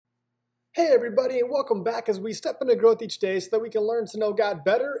Hey everybody, and welcome back as we step into growth each day so that we can learn to know God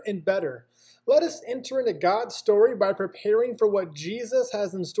better and better. Let us enter into God's story by preparing for what Jesus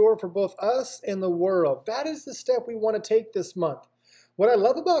has in store for both us and the world. That is the step we want to take this month. What I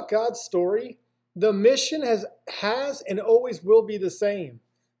love about God's story, the mission has and always will be the same.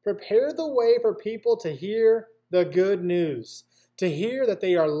 Prepare the way for people to hear the good news, to hear that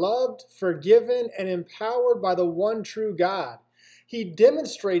they are loved, forgiven, and empowered by the one true God. He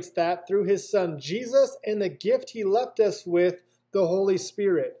demonstrates that through his son Jesus and the gift he left us with, the Holy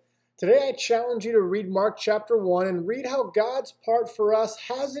Spirit. Today I challenge you to read Mark chapter 1 and read how God's part for us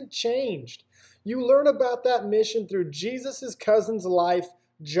hasn't changed. You learn about that mission through Jesus' cousin's life,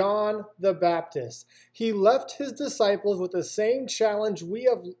 John the Baptist. He left his disciples with the same challenge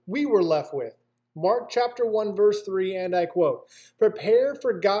we were left with. Mark chapter 1 verse 3, and I quote, "Prepare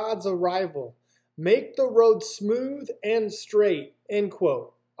for God's arrival. Make the road smooth and straight," end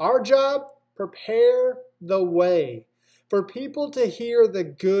quote. Our job, prepare the way for people to hear the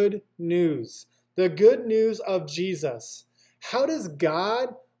good news of Jesus. How does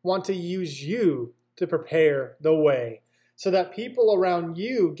God want to use you to prepare the way so that people around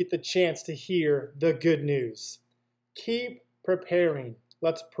you get the chance to hear the good news? Keep preparing.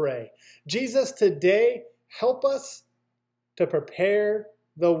 Let's pray. Jesus, today, help us to prepare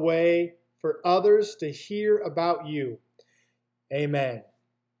the way for others to hear about you. Amen.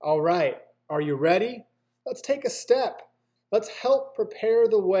 All right, are you ready? Let's take a step. Let's help prepare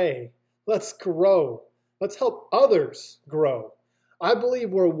the way. Let's grow. Let's help others grow. I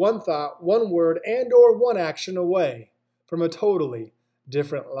believe we're one thought, one word, and/or one action away from a totally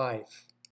different life.